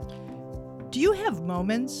Do you have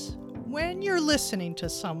moments when you're listening to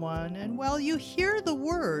someone and while you hear the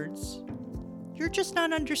words, you're just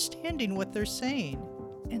not understanding what they're saying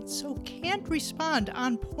and so can't respond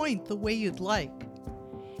on point the way you'd like?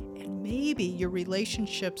 And maybe your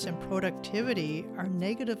relationships and productivity are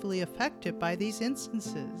negatively affected by these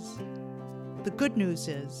instances. The good news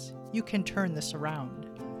is you can turn this around.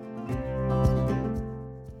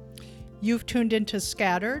 You've tuned into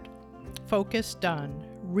Scattered, Focus Done,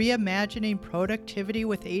 Reimagining Productivity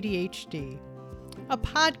with ADHD, a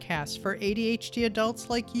podcast for ADHD adults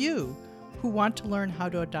like you who want to learn how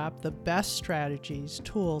to adopt the best strategies,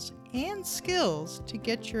 tools, and skills to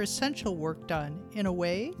get your essential work done in a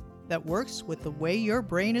way that works with the way your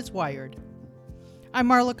brain is wired. I'm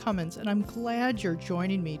Marla Cummins, and I'm glad you're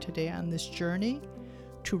joining me today on this journey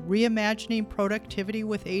to reimagining productivity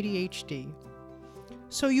with ADHD,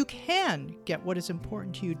 so you can get what is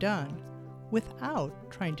important to you done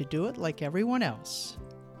without trying to do it like everyone else.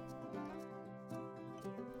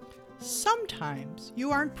 Sometimes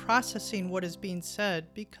you aren't processing what is being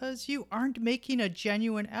said because you aren't making a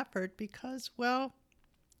genuine effort because, well,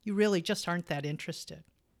 you really just aren't that interested.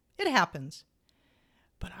 It happens.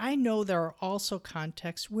 But I know there are also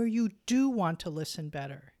contexts where you do want to listen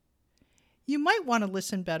better. You might want to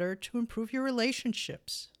listen better to improve your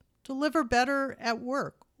relationships, deliver better at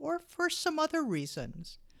work, or for some other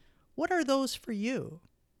reasons. What are those for you?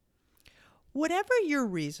 Whatever your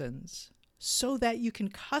reasons, so that you can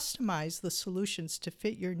customize the solutions to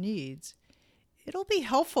fit your needs, it'll be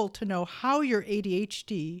helpful to know how your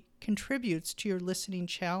ADHD contributes to your listening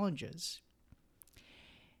challenges.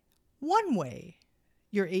 One way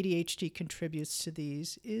your ADHD contributes to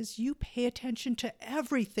these is you pay attention to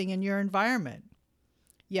everything in your environment.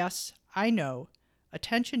 Yes, I know,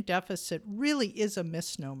 attention deficit really is a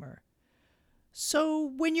misnomer.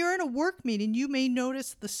 So when you're in a work meeting, you may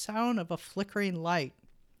notice the sound of a flickering light,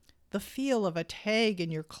 the feel of a tag in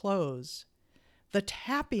your clothes, the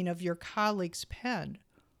tapping of your colleague's pen,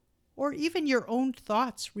 or even your own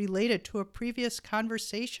thoughts related to a previous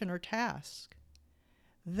conversation or task.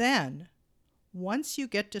 Then, once you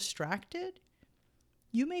get distracted,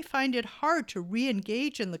 you may find it hard to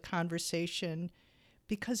re-engage in the conversation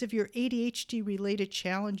because of your ADHD-related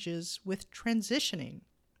challenges with transitioning,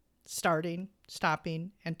 starting,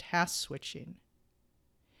 stopping, and task switching.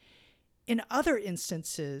 In other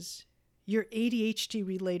instances, your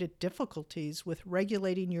ADHD-related difficulties with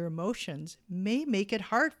regulating your emotions may make it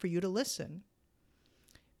hard for you to listen.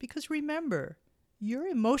 Because remember, your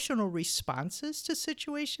emotional responses to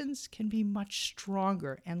situations can be much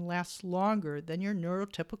stronger and last longer than your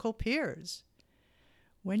neurotypical peers.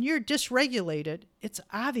 When you're dysregulated, it's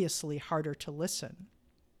obviously harder to listen.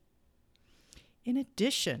 In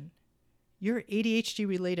addition, your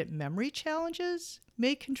ADHD-related memory challenges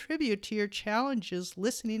may contribute to your challenges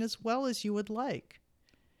listening as well as you would like.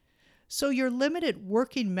 So your limited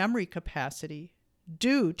working memory capacity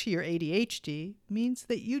due to your ADHD means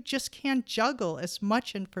that you just can't juggle as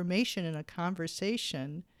much information in a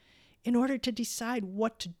conversation in order to decide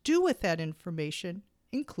what to do with that information,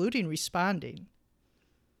 including responding.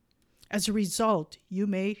 As a result, you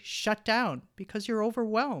may shut down because you're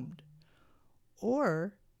overwhelmed,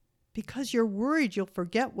 or because you're worried you'll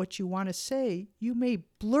forget what you want to say, you may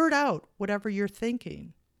blurt out whatever you're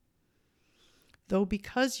thinking. Though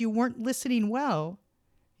because you weren't listening well,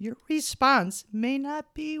 your response may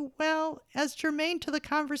not be, well, as germane to the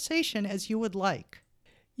conversation as you would like.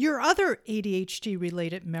 Your other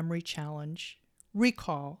ADHD-related memory challenge,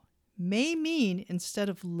 recall, may mean instead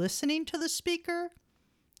of listening to the speaker,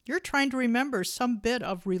 you're trying to remember some bit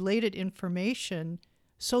of related information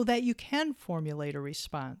so that you can formulate a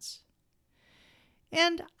response.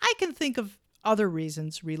 And I can think of other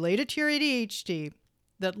reasons related to your ADHD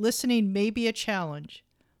that listening may be a challenge,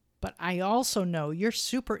 but I also know you're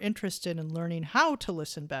super interested in learning how to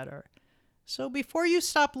listen better. So before you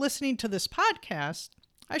stop listening to this podcast,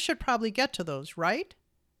 I should probably get to those, right?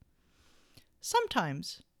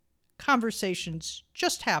 Sometimes conversations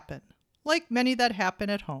just happen, like many that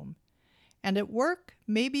happen at home. And at work,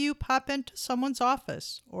 maybe you pop into someone's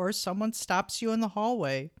office or someone stops you in the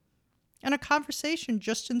hallway and a conversation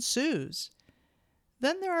just ensues.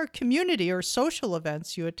 Then there are community or social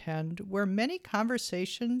events you attend where many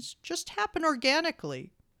conversations just happen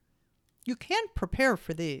organically. You can't prepare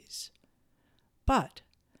for these. But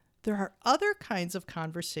there are other kinds of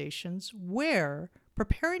conversations where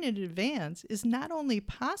preparing in advance is not only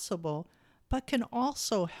possible, but can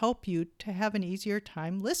also help you to have an easier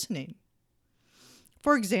time listening.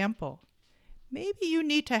 For example, maybe you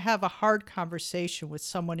need to have a hard conversation with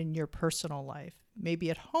someone in your personal life, maybe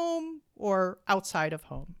at home or outside of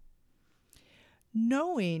home.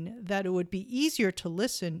 Knowing that it would be easier to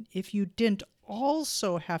listen if you didn't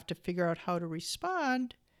also have to figure out how to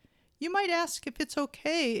respond, you might ask if it's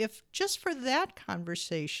okay if just for that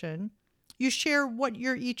conversation, you share what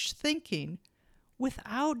you're each thinking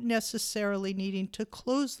without necessarily needing to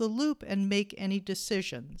close the loop and make any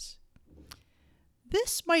decisions.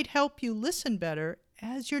 This might help you listen better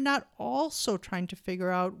as you're not also trying to figure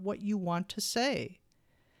out what you want to say.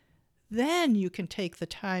 Then you can take the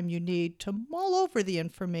time you need to mull over the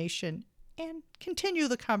information and continue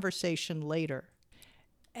the conversation later.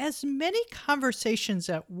 As many conversations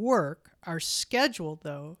at work are scheduled,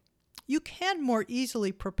 though, you can more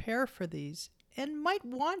easily prepare for these and might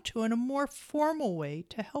want to in a more formal way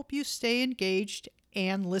to help you stay engaged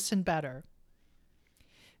and listen better.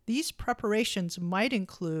 These preparations might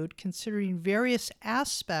include considering various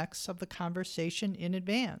aspects of the conversation in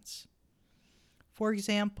advance. For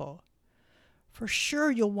example, for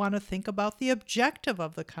sure you'll want to think about the objective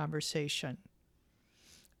of the conversation.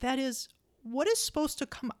 That is, what is supposed to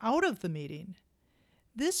come out of the meeting?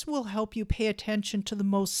 This will help you pay attention to the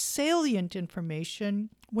most salient information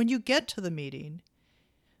when you get to the meeting.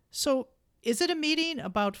 So, is it a meeting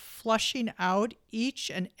about fleshing out each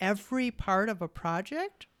and every part of a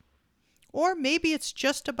project? Or maybe it's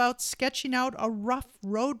just about sketching out a rough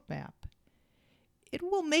roadmap. It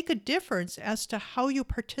will make a difference as to how you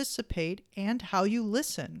participate and how you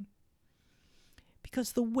listen.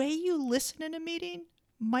 Because the way you listen in a meeting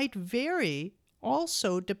might vary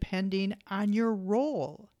also depending on your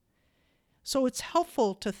role. So it's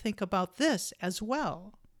helpful to think about this as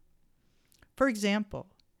well. For example,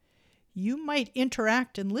 you might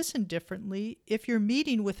interact and listen differently if you're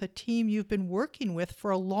meeting with a team you've been working with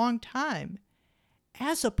for a long time,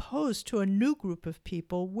 as opposed to a new group of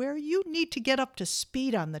people where you need to get up to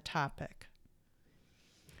speed on the topic.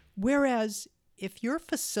 Whereas if you're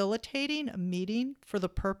facilitating a meeting for the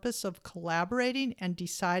purpose of collaborating and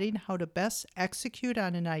deciding how to best execute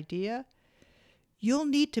on an idea, you'll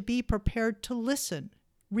need to be prepared to listen,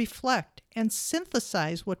 reflect, and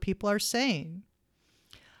synthesize what people are saying.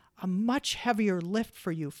 A much heavier lift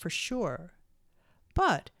for you, for sure.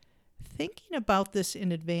 But thinking about this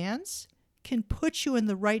in advance can put you in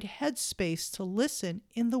the right headspace to listen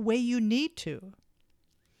in the way you need to.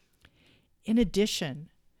 In addition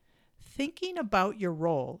to thinking about your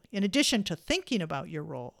role,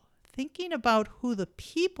 thinking about who the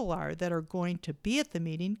people are that are going to be at the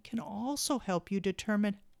meeting can also help you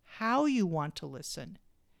determine how you want to listen.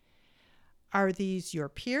 Are these your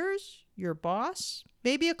peers, your boss,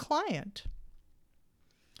 maybe a client?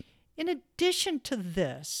 In addition to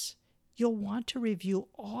this, you'll want to review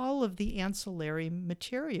all of the ancillary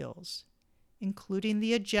materials, including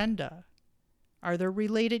the agenda. Are there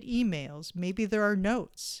related emails? Maybe there are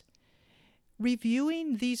notes.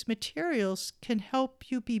 Reviewing these materials can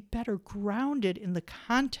help you be better grounded in the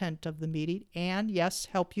content of the meeting and, yes,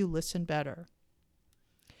 help you listen better.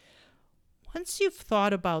 Once you've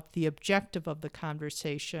thought about the objective of the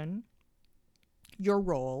conversation, your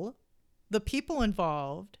role, the people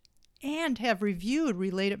involved, and have reviewed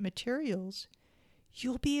related materials,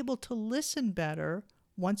 you'll be able to listen better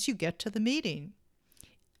once you get to the meeting.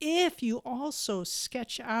 If you also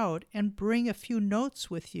sketch out and bring a few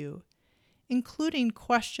notes with you, including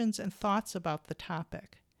questions and thoughts about the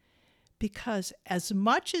topic. Because as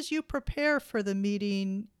much as you prepare for the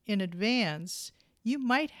meeting in advance, you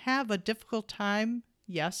might have a difficult time,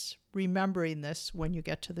 yes, remembering this when you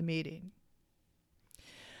get to the meeting.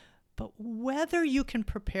 But whether you can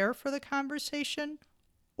prepare for the conversation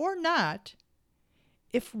or not,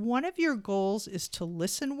 if one of your goals is to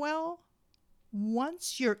listen well,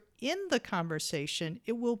 once you're in the conversation,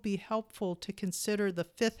 it will be helpful to consider the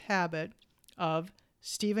fifth habit of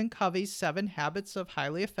Stephen Covey's 7 Habits of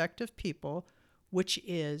Highly Effective People, which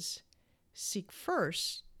is seek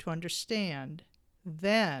first to understand,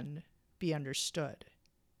 then be understood.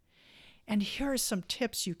 And here are some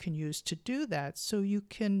tips you can use to do that so you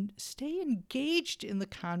can stay engaged in the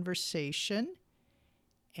conversation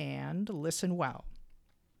and listen well.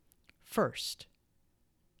 First,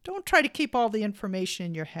 don't try to keep all the information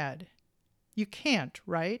in your head. You can't,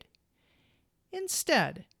 right?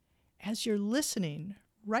 Instead, as you're listening,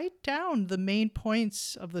 write down the main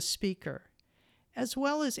points of the speaker, as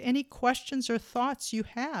well as any questions or thoughts you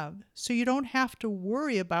have, so you don't have to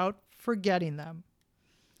worry about forgetting them.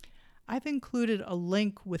 I've included a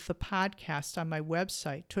link with the podcast on my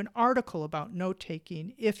website to an article about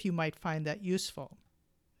note-taking if you might find that useful.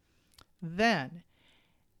 Then,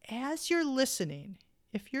 as you're listening,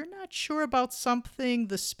 if you're not sure about something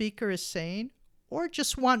the speaker is saying or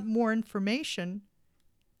just want more information,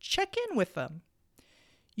 check in with them.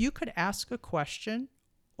 you could ask a question,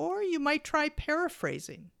 or you might try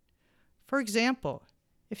paraphrasing. For example,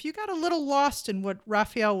 if you got a little lost in what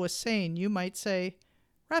Raphael was saying, you might say,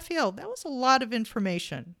 "Raphael, that was a lot of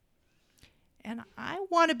information, and I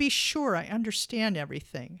want to be sure I understand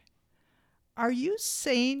everything. Are you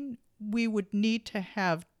saying we would need to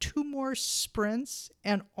have 2 more sprints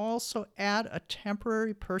and also add a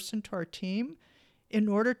temporary person to our team in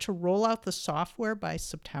order to roll out the software by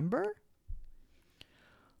September?"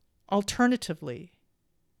 Alternatively,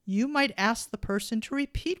 you might ask the person to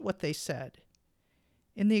repeat what they said.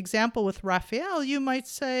 In the example with Raphael, you might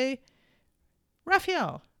say,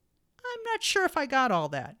 "Raphael, I'm not sure if I got all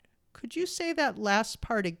that. Could you say that last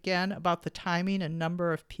part again about the timing and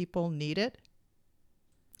number of people needed?"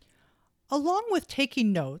 Along with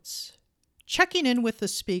taking notes, checking in with the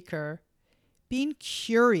speaker, being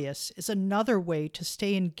curious is another way to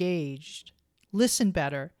stay engaged, listen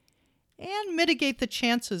better, and mitigate the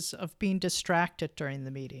chances of being distracted during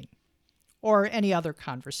the meeting or any other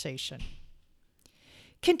conversation.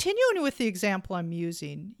 Continuing with the example I'm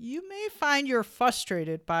using, you may find you're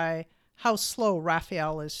frustrated by how slow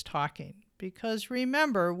Raphael is talking, because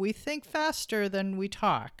remember, we think faster than we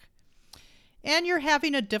talk, and you're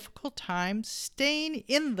having a difficult time staying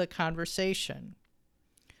in the conversation.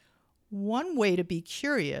 One way to be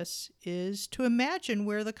curious is to imagine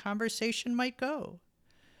where the conversation might go.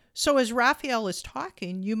 So as Raphael is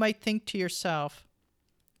talking, you might think to yourself,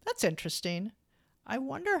 "That's interesting. I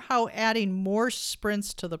wonder how adding more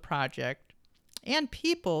sprints to the project and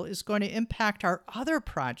people is going to impact our other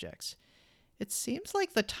projects. It seems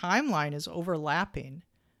like the timeline is overlapping.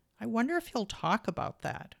 I wonder if he'll talk about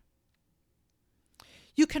that."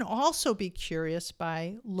 You can also be curious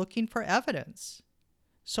by looking for evidence.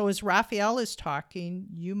 So as Raphael is talking,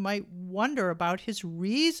 you might wonder about his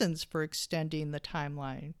reasons for extending the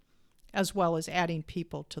timeline, as well as adding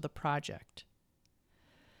people to the project.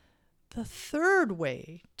 The third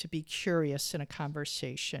way to be curious in a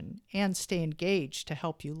conversation and stay engaged to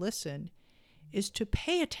help you listen is to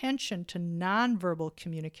pay attention to nonverbal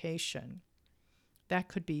communication. That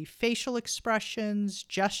could be facial expressions,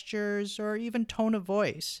 gestures, or even tone of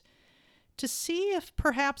voice, to see if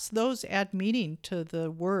perhaps those add meaning to the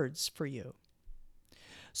words for you.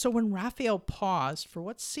 So when Raphael paused for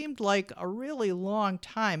what seemed like a really long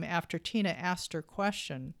time after Tina asked her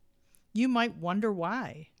question, you might wonder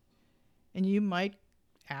why. And you might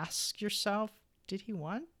ask yourself, did he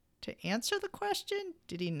want to answer the question?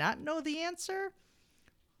 Did he not know the answer?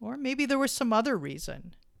 Or maybe there was some other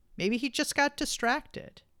reason. Maybe he just got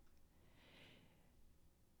distracted.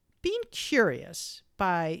 Being curious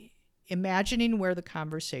by imagining where the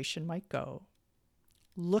conversation might go,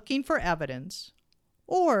 looking for evidence,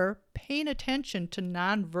 or paying attention to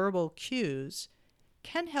nonverbal cues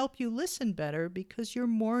can help you listen better because you're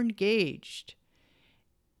more engaged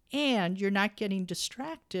and you're not getting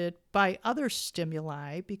distracted by other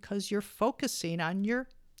stimuli because you're focusing on your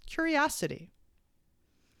curiosity.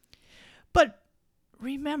 But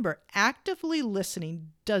remember, actively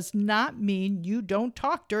listening does not mean you don't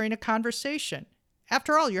talk during a conversation.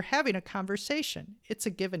 After all, you're having a conversation. It's a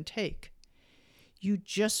give and take. You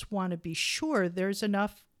just want to be sure there's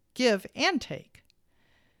enough give and take.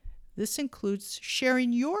 This includes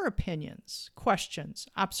sharing your opinions, questions,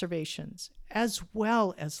 observations, as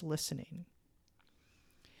well as listening.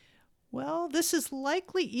 Well, this is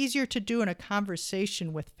likely easier to do in a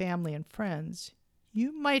conversation with family and friends.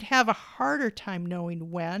 You might have a harder time knowing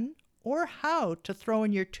when or how to throw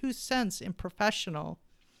in your 2 cents in professional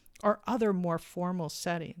or other more formal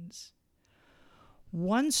settings.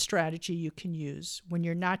 One strategy you can use when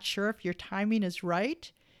you're not sure if your timing is right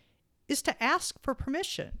is to ask for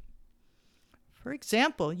permission. For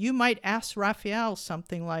example, you might ask Raphael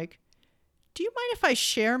something like, "Do you mind if I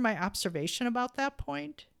share my observation about that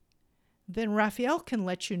point?" Then Raphael can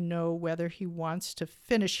let you know whether he wants to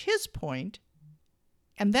finish his point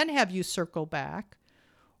and then have you circle back,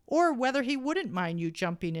 or whether he wouldn't mind you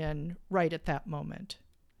jumping in right at that moment.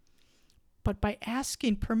 But by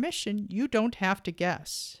asking permission, you don't have to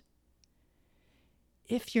guess.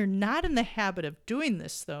 If you're not in the habit of doing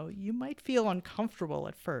this, though, you might feel uncomfortable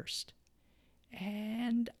at first.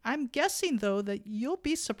 And I'm guessing, though, that you'll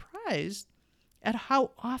be surprised at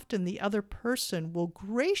how often the other person will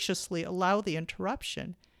graciously allow the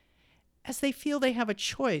interruption, as they feel they have a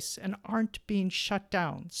choice and aren't being shut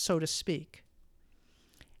down, so to speak.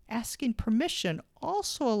 Asking permission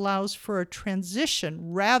also allows for a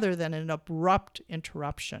transition rather than an abrupt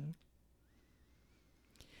interruption.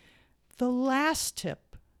 The last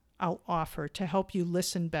tip I'll offer to help you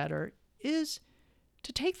listen better is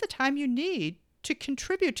to take the time you need to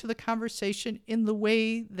contribute to the conversation in the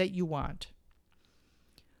way that you want.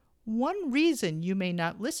 One reason you may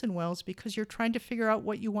not listen well is because you're trying to figure out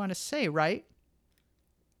what you want to say, right?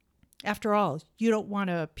 After all, you don't want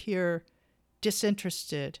to appear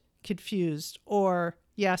disinterested, confused, or,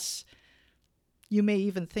 yes, you may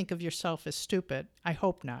even think of yourself as stupid. I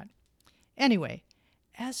hope not. Anyway,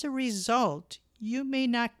 as a result, you may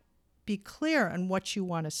not be clear on what you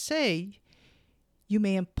want to say. You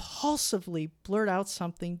may impulsively blurt out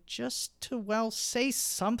something just to, well, say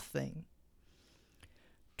something.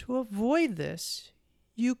 To avoid this,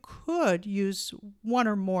 you could use one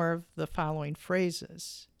or more of the following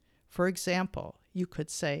phrases. For example, you could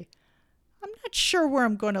say, I'm not sure where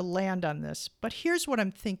I'm going to land on this, but here's what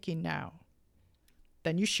I'm thinking now.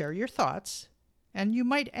 Then you share your thoughts, and you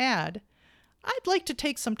might add, I'd like to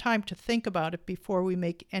take some time to think about it before we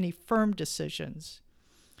make any firm decisions.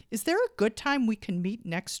 Is there a good time we can meet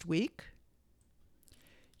next week?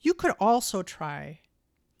 You could also try,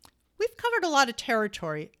 we've covered a lot of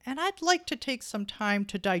territory, and I'd like to take some time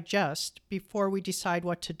to digest before we decide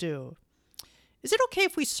what to do. Is it okay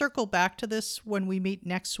if we circle back to this when we meet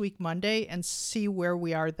next week, Monday, and see where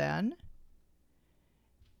we are then?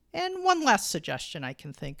 And one last suggestion I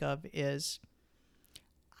can think of is,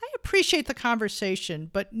 I appreciate the conversation,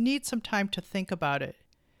 but need some time to think about it.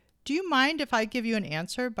 Do you mind if I give you an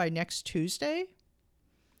answer by next Tuesday?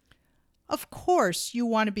 Of course, you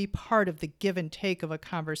want to be part of the give and take of a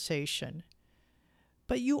conversation,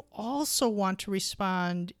 but you also want to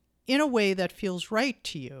respond in a way that feels right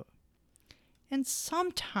to you. And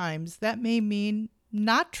sometimes that may mean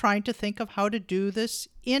not trying to think of how to do this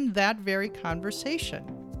in that very conversation.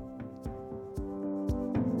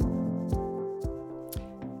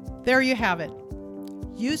 There you have it.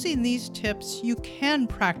 Using these tips, you can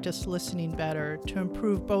practice listening better to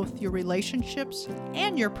improve both your relationships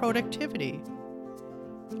and your productivity.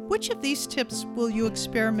 Which of these tips will you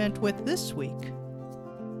experiment with this week?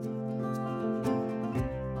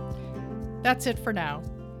 That's it for now.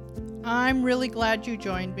 I'm really glad you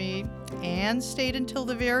joined me and stayed until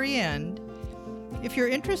the very end. If you're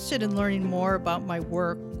interested in learning more about my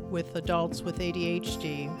work with adults with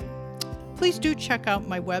ADHD, please do check out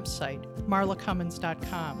my website,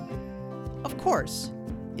 marlacummins.com. Of course,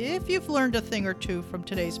 if you've learned a thing or two from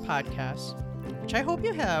today's podcast, which I hope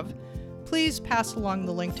you have, please pass along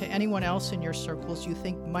the link to anyone else in your circles you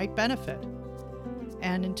think might benefit.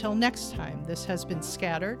 And until next time, this has been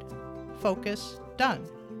Scattered, Focus, Done.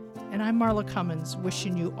 And I'm Marla Cummins,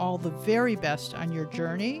 wishing you all the very best on your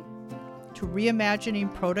journey to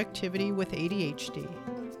reimagining productivity with ADHD.